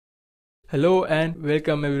Hello and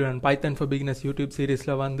welcome everyone. Python for Beginners YouTube series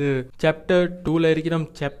la vandu chapter 2 la irukiram.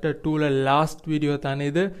 Chapter 2 la last video thaan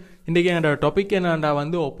idu. Indiki enna topic enna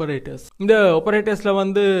vandu operators. Inda operators la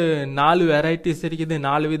vandu 4 varieties irukudhu,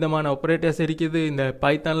 4 vidhamana operators irukudhu inda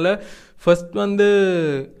Python la. First vandu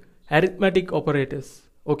arithmetic operators.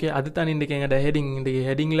 Okay, அதுதான் இன்றைக்கி எங்களோட heading. இன்றைக்கி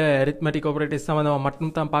ஹெட்டிங்கில் arithmetic operators சம்மந்தமாக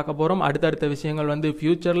மட்டும் தான் பார்க்க போகிறோம். அடுத்தடுத்த விஷயங்கள் வந்து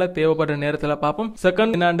ஃபியூச்சரில் தேவைப்படுற நேரத்தில் பார்ப்போம்.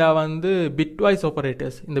 செகண்ட் என்னண்டா வந்து பிட்வைஸ்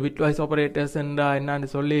ஆப்பரேட்டர்ஸ். இந்த பிட்வைஸ் ஆப்பரேட்டர்ஸ் என்னான்னு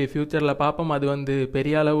சொல்லி ஃபியூச்சரில் பார்ப்போம். அது வந்து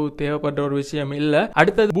பெரிய அளவு தேவைப்படுற ஒரு விஷயம் இல்லை.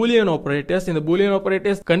 அடுத்தது பூலியன் ஆப்பரேட்டர்ஸ். இந்த பூலியன்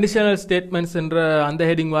ஆப்பரேட்டர்ஸ் கண்டிஷனல் ஸ்டேட்மெண்ட்ஸ் என்ற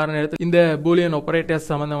அந்த ஹெட்டிங் வர நேரத்தில் இந்த பூலியன் ஆப்பரேட்டர்ஸ்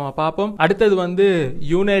சம்மந்தமாக பார்ப்போம். அடுத்தது வந்து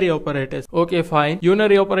யூனரி operators. Okay fine,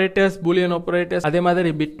 யூனரி operators, Boolean operators, அதே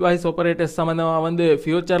மாதிரி பிட்வைஸ் ஆப்பரேட்டர்ஸ் சம்மந்தமாக வந்து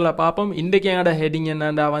ஃபியூச்சர்ல பார்ப்போம். இன்றைக்கு என்னோட ஹெட்டிங்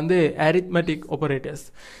என்னன்னா வந்து அரித்மெட்டிக் ஆப்பரேட்டர்ஸ்.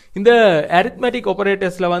 இந்த அரித்மெட்டிக்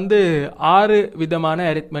ஆப்பரேட்டர்ஸ்ல வந்து 6 விதமான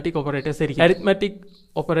அரித்மெட்டிக் ஆப்பரேட்டர்ஸ் இருக்கு. Arithmetic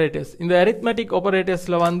operators. இந்த அரித்மெட்டிக்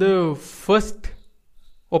ஆப்பரேட்டர்ஸ்ல வந்து ஃபர்ஸ்ட்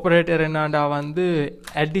ஆப்பரேட்டர் என்னன்னா வந்து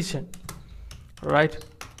அடிஷன். ரைட்,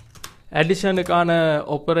 அடிஷனுக்கான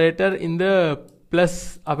ஆப்பரேட்டர் இந்த பிளஸ்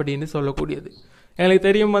அப்படின்னு சொல்லக்கூடியது. எங்களுக்கு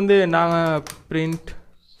தெரியும் வந்து நாங்கள் பிரிண்ட்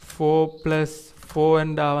 4 +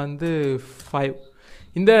 4 வந்து 5.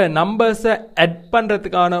 இந்த நம்பர்ஸை அட்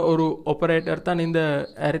பண்ணுறதுக்கான ஒரு ஆப்பரேட்டர் தான் இந்த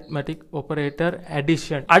அரித்மெட்டிக் ஆப்பரேட்டர்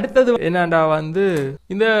அடிஷன். அடுத்தது என்னடா வந்து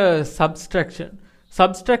இந்த சப்ஸ்ட்ராக்ஷன்.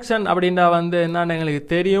 சப்ஸ்ட்ராக்ஷன் அப்படின்னா வந்து என்னன்னு எங்களுக்கு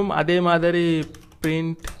தெரியும். அதே மாதிரி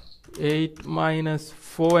பிரிண்ட் 8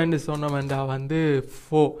 - 4 சொன்னோம்டா வந்து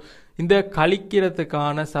 4. இந்த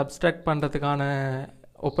கழிக்கிறதுக்கான சப்ஸ்ட்ராக்ட் பண்ணுறதுக்கான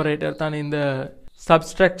ஆப்பரேட்டர் தான் இந்த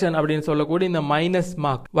சப்ஸ்ட்ராக்ஷன் அப்படின்னு சொல்லக்கூடிய இந்த மைனஸ்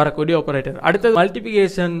மார்க் வரக்கூடிய ஆப்பரேட்டர். அடுத்தது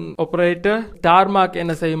மல்டிபிகேஷன் ஆப்பரேட்டர். ஸ்டார் மார்க்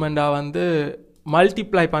என்ன செய்யுமெண்டா வந்து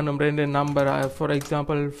மல்டிப்ளை பண்ணும் ரெண்டு number. For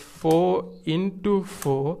example 4 ×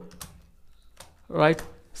 4 right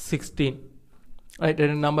 16 right,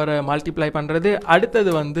 ரெண்டு நம்பரை மல்டிப்ளை பண்ணுறது.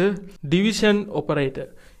 அடுத்தது வந்து டிவிஷன் ஆப்பரேட்டர்.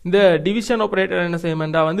 இந்த டிவிஷன் ஆப்பரேட்டர் என்ன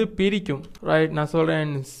செய்யுமெண்டா வந்து பிரிக்கும். ரைட், நான்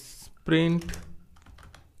சொல்கிறேன் பிரிண்ட்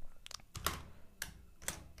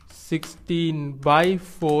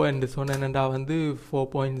 16/4 என்று சொன்னேன்டா வந்து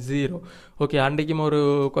 4.0. ஓகே, அன்றைக்கும் ஒரு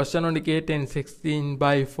கொஸ்டின் ஒன்று கேட்டேன்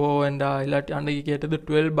 16/4 என்றா, இல்லாட்டி அன்றைக்கு கேட்டது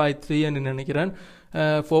 12/3 என்று நினைக்கிறேன்.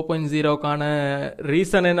 4.0க்கான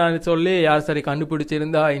ரீசன் என்னன்னு சொல்லி யார் சரி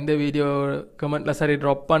கண்டுபிடிச்சிருந்தா இந்த வீடியோ கமெண்ட்டில் சரி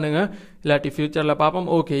ட்ராப் பண்ணுங்கள், இல்லாட்டி ஃபியூச்சரில் பார்ப்போம்.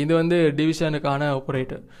 ஓகே, இது வந்து டிவிஷனுக்கான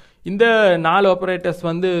ஆப்பரேட்டர். இந்த 4 ஆப்பரேட்டர்ஸ்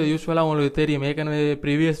வந்து யூஸ்வலாக உங்களுக்கு தெரியும். ஏற்கனவே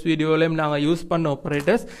ப்ரீவியஸ் வீடியோலையும் நாங்கள் யூஸ் பண்ண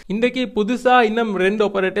ஆப்பரேட்டர்ஸ். இன்றைக்கி புதுசாக இன்னும் 2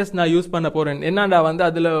 ஆப்பரேட்டர்ஸ் நான் யூஸ் பண்ண போகிறேன். என்னண்டா வந்து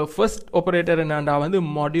அதில் ஃபர்ஸ்ட் ஆப்பரேட்டர் என்னண்டா வந்து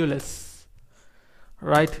மாடியுலஸ்.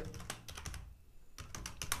 ரைட்,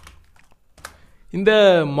 இந்த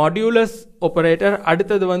மாடியுலஸ் ஆப்பரேட்டர்.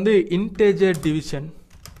 அடுத்தது வந்து இன்டெஜர் டிவிஷன்.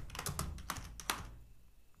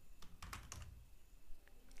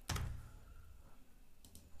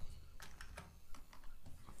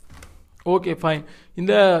 ஓகே ஃபைன்,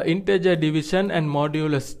 இந்த இன்டெஜர் டிவிஷன் அண்ட்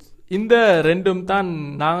மாடியுலஸ், இந்த ரெண்டும் தான்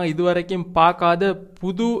நாங்கள் இதுவரைக்கும் பார்க்காத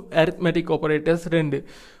புது அரித்மெட்டிக் ஆப்பரேட்டர்ஸ் 2.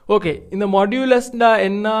 ஓகே, இந்த மாடியுலஸ்டா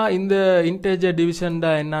என்ன, இந்த இன்டெஜர்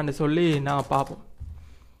டிவிஷன்டா என்னன்னு சொல்லி நான் பார்ப்போம்.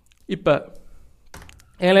 இப்போ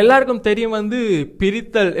எங்களுக்கு எல்லாருக்கும் தெரியும் வந்து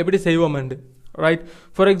பிரித்தல் எப்படி செய்வோம்ண்டு. ரைட்,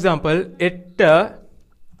 ஃபார் எக்ஸாம்பிள் 8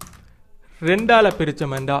 2ஆல்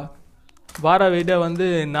பிரித்தோம்டா வார விட வந்து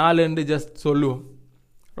 4 ஜஸ்ட் சொல்லுவோம்.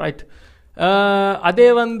 ரைட், அதே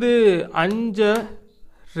வந்து 5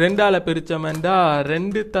 2ஆல் பிரித்தோம்டா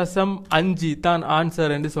 2.5 தான்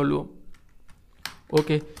ஆன்சர் என்று சொல்லுவோம்.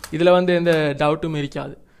 ஓகே, இதில் வந்து எந்த டவுட்டும்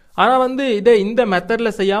இருக்காது. ஆனால் வந்து இதை இந்த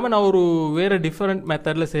மெத்தடில் செய்யாமல் நான் ஒரு வேறு டிஃப்ரெண்ட்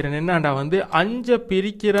மெத்தடில் செய்கிறேன். என்னண்டா வந்து 5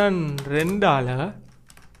 பிரிக்கிறேன் 2ஆல்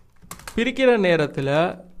பிரிக்கிற நேரத்தில்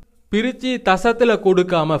பிரித்து தசத்தில்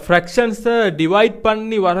கொடுக்காம, ஃப்ராக்ஷன்ஸை டிவைட்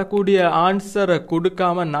பண்ணி வரக்கூடிய ஆன்சரை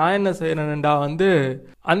கொடுக்காம நான் என்ன செய்கிறேன்டா வந்து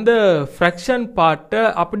அந்த ஃப்ராக்ஷன் பார்ட்டை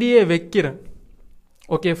அப்படியே வைக்கிறேன்.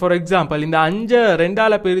 ஓகே, ஃபார் எக்ஸாம்பிள் இந்த 5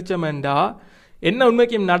 2ஆல் பிரித்தோம்டா என்ன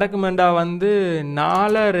உண்மைக்கும் நடக்குமெண்டா வந்து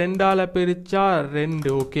 4 2ஆல் பிரித்தா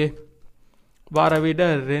 2. ஓகே, வார விட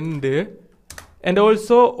 2 அண்ட்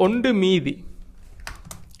ஆல்சோ 1 மீதி.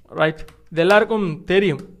 ரைட், இது எல்லாருக்கும்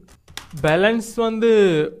தெரியும். பேலன்ஸ் வந்து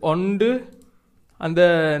 1, அந்த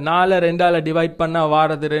 4 2ஆல் டிவைட் பண்ணால்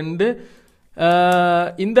வாரது 2.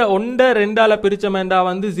 இந்த 1 2ஆல் பிரித்தோம்டா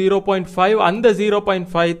வந்து 0.5. அந்த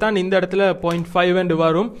 0.5 தான் இந்த இடத்துல 0.5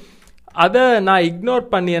 வரும். அதை நான் இக்னோர்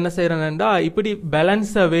பண்ணி என்ன செய்கிறேன்டா இப்படி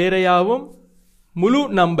பேலன்ஸை வேறையாகவும் முழு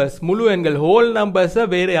நம்பர்ஸ், முழு எண்கள், ஹோல் நம்பர்ஸை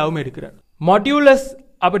வேறையாகவும் இருக்கிறேன். மாடியுலஸ்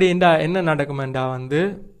அப்படின்டா என்ன நடக்குமெண்டா வந்து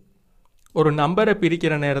ஒரு நம்பரை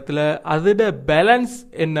பிரிக்கிற நேரத்தில் அதோட பேலன்ஸ்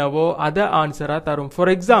என்னவோ அதை ஆன்சராக தரும்.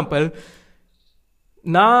 ஃபார் எக்ஸாம்பிள்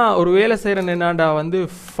நான் ஒரு வேலை செய்கிறேன் என்னடா வந்து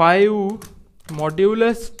 5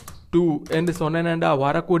 மாடியூலஸ் 2 என்று சொன்னேன்டா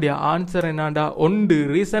வரக்கூடிய ஆன்சர் என்னடா ஒன்று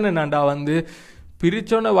ரீசன் என்னடா வந்து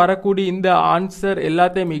பிரிச்சோன்னு வரக்கூடிய இந்த ஆன்சர்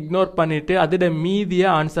எல்லாத்தையும் இக்னோர் பண்ணிவிட்டு அதோட மீதியை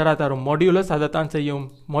ஆன்சராக தரும். மாடியூலஸ் அதை தான் செய்யும்.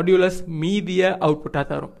 மாடியூலஸ் மீதியை அவுட்புட்டாக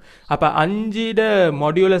தரும். அப்போ 5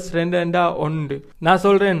 மாடியூலஸ் 2 ஒன்று. நான்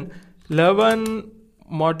சொல்கிறேன் 11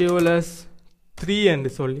 மாடியூலஸ் 3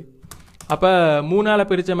 என்று சொல்லி. அப்போ 3ஆல்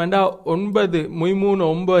பிரித்தோம்னா 9 3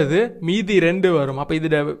 9 மீதி 2 வரும். அப்போ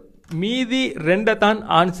இதோட மீதி 2 தான்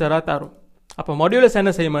ஆன்சராக தரும். அப்போ மாடியூலஸ்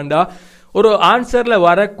என்ன செய்யுமாண்டா ஒரு ஆன்சரில்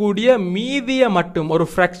வரக்கூடிய மீதியை மட்டும் ஒரு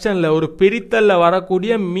ஃப்ராக்ஷனில் ஒரு பிரித்தலில்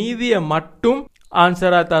வரக்கூடிய மீதியை மட்டும்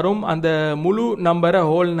ஆன்சராக தரும். அந்த முழு நம்பரை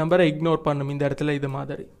ஹோல் நம்பரை இக்னோர் பண்ணும் இந்த இடத்துல. இது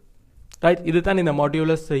மாதிரி ரைட். இது தான் இந்த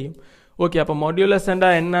மாடியூலஸ் செய்யும். ஓகே, அப்போ மாடியூலஸ்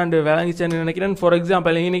என்னான்னு விளங்கிச்சேன்னு நினைக்கிறேன். ஃபார்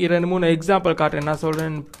எக்ஸாம்பிள் இன்னைக்கு 2-3 எக்ஸாம்பிள் காட்டுறேன். நான்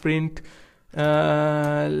சொல்கிறேன் பிரிண்ட்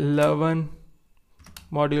 11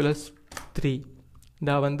 மாடியூலஸ் 3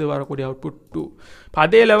 நான் வந்து வரக்கூடிய அவுட்புட் 2. இப்போ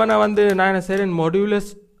அதே 11 வந்து நான் என்ன செய்கிறேன்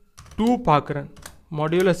மாடியூலஸ் 2 பார்க்குறேன்.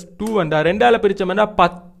 மாடியூலஸ் 2 2ஆல் பிரித்தோம்னா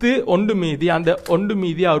 10 ஒன்று மீதி. அந்த ஒன்று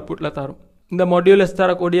மீதி அவுட்புட்டில் தரும். இந்த மாடியூலஸ்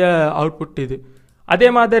தரக்கூடிய அவுட்புட் இது. அதே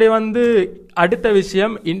மாதிரி வந்து அடுத்த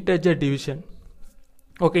விஷயம் இன்டெஜர் டிவிஷன்.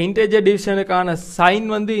 ஓகே, இன்டெஜர் டிவிஷனுக்கான சைன்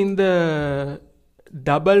வந்து இந்த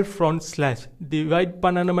டபுள் ஃப்ரண்ட் ஸ்லாஷ். டிவைட்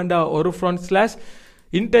பண்ணணுமெண்டா ஒரு front slash,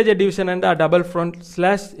 இன்டெஜர் division double front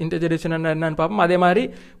slash. இன்டெஜர் division என்னன்னு பார்ப்போம். அதே மாதிரி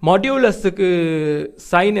மாடியூலஸுக்கு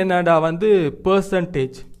சைன் என்னடா வந்து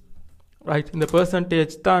பெர்சன்டேஜ். ரைட், இந்த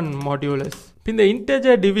பெர்சன்டேஜ் தான் மாடியூலஸ். இந்த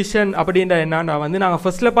இன்டெஜர் டிவிஷன் அப்படின்ற என்னடா வந்து நாங்கள்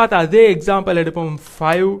ஃபர்ஸ்ட்டில் பார்த்த அதே எக்ஸாம்பிள் எடுப்போம்.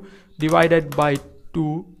 5 divided by 2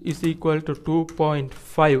 is equal to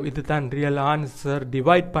 2.5. இது தான் ரியல் ஆன்சர்.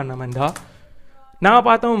 டிவைட் பண்ணமெண்டா நான்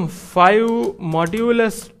பார்த்தோம் 5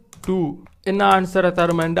 மாடியூலஸ் 2 என்ன ஆன்சரை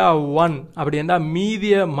தருமெண்டா 1. அப்படின்னா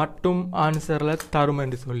மீதியை மட்டும் ஆன்சரில்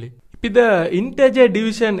தருமென்று சொல்லி. இந்த இன்டெஜர்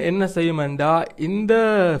டிவிஷன் என்ன செய்யுமெண்டா இந்த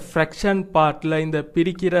ஃப்ராக்ஷன் பார்ட்டில் இந்த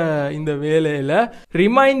பிரிக்கிற இந்த வேலையில்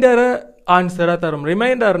ரிமைண்டரை ஆன்சராக தரும்.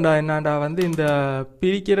 ரிமைண்டர்டா என்னடா வந்து இந்த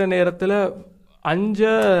பிரிக்கிற நேரத்தில்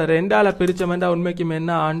 5 2ஆல் பிரித்தோம்னா உண்மைக்கும்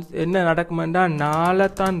என்ன நடக்குமெண்டா 4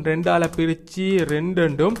 தான் 2ஆல் பிரித்து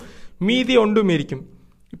 2 மீதி ஒன்றும் இருக்கும்.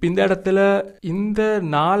 இப்போ இந்த இடத்துல இந்த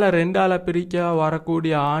 4 2ஆல் பிரிக்க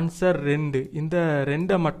வரக்கூடிய ஆன்சர் 2. இந்த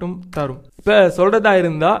 2 மட்டும் தரும். இப்போ சொல்கிறதா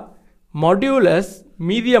இருந்தால் மாடியூலஸ்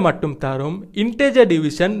மீதியை மட்டும் தரும். இன்டெஜர்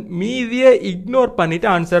டிவிஷன் மீதியை இக்னோர் பண்ணிவிட்டு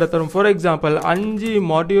ஆன்சரை தரும். ஃபார் எக்ஸாம்பிள் 5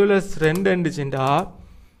 மாடியூலஸ் 2 இருந்துச்சுண்டா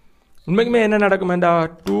உண்மைக்குமே என்ன நடக்குமெண்டா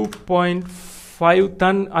 2.5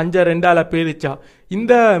 தான் 5 2ஆல் பிரிச்சா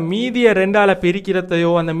இந்த மீதியை 2ஆல்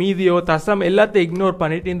பிரிக்கிறதையோ அந்த மீதியோ தசம் எல்லாத்தையும் இக்னோர்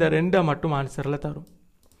பண்ணிவிட்டு இந்த 2 மட்டும் ஆன்சரில் தரும்.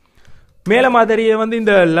 மேலே மாதிரியே வந்து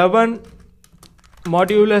இந்த 11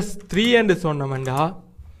 மாடியூலஸ் 3 என்று சொன்னோம்டா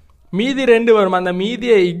மீதி 2 வரும். அந்த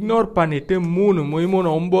மீதியை இக்னோர் பண்ணிவிட்டு 3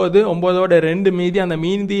 9 9ஓட 2 மீதி அந்த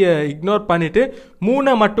மீதியை இக்னோர் பண்ணிவிட்டு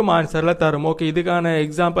 3 மட்டும் ஆன்சரில் தரும். ஓகே, இதுக்கான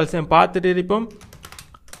எக்ஸாம்பிள்ஸையும் பார்த்துட்டு இருப்போம்.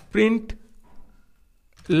 பிரிண்ட்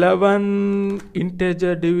 11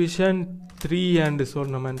 இன்டெஜர் டிவிஷன் 3 என்று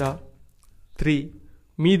சொன்னோம்டா 3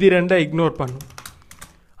 மீதி 2 இக்னோர் பண்ணும்.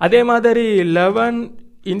 அதே மாதிரி 11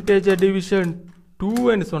 இன்டெஜர் டிவிஷன் 2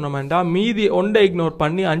 என்று சொன்னோம்டா மீதி 1 இக்னோர்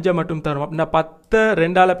பண்ணி 5 மட்டும் தரும். அப்படின்னா 10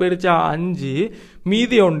 2ஆல் பிரித்தா 5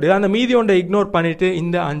 மீதி 1 அந்த மீதி 1 இக்னோர் பண்ணிவிட்டு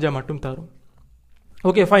இந்த 5 மட்டும் தரும்.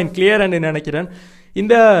 ஓகே ஃபைன், கிளியர் என்று நினைக்கிறேன்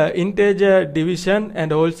இந்த இன்டெஜர் டிவிஷன்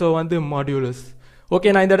அண்ட் ஆல்சோ வந்து மாடியூலஸ்.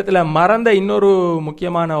 ஓகே, நான் இந்த இடத்துல மறந்த இன்னொரு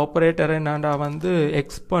முக்கியமான ஆப்பரேட்டர் என்னடா வந்து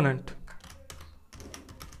எக்ஸ்போனன்ட்.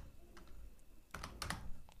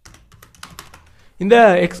 இந்த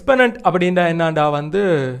எக்ஸ்போனன்ட் அப்படின்னா என்னடா வந்து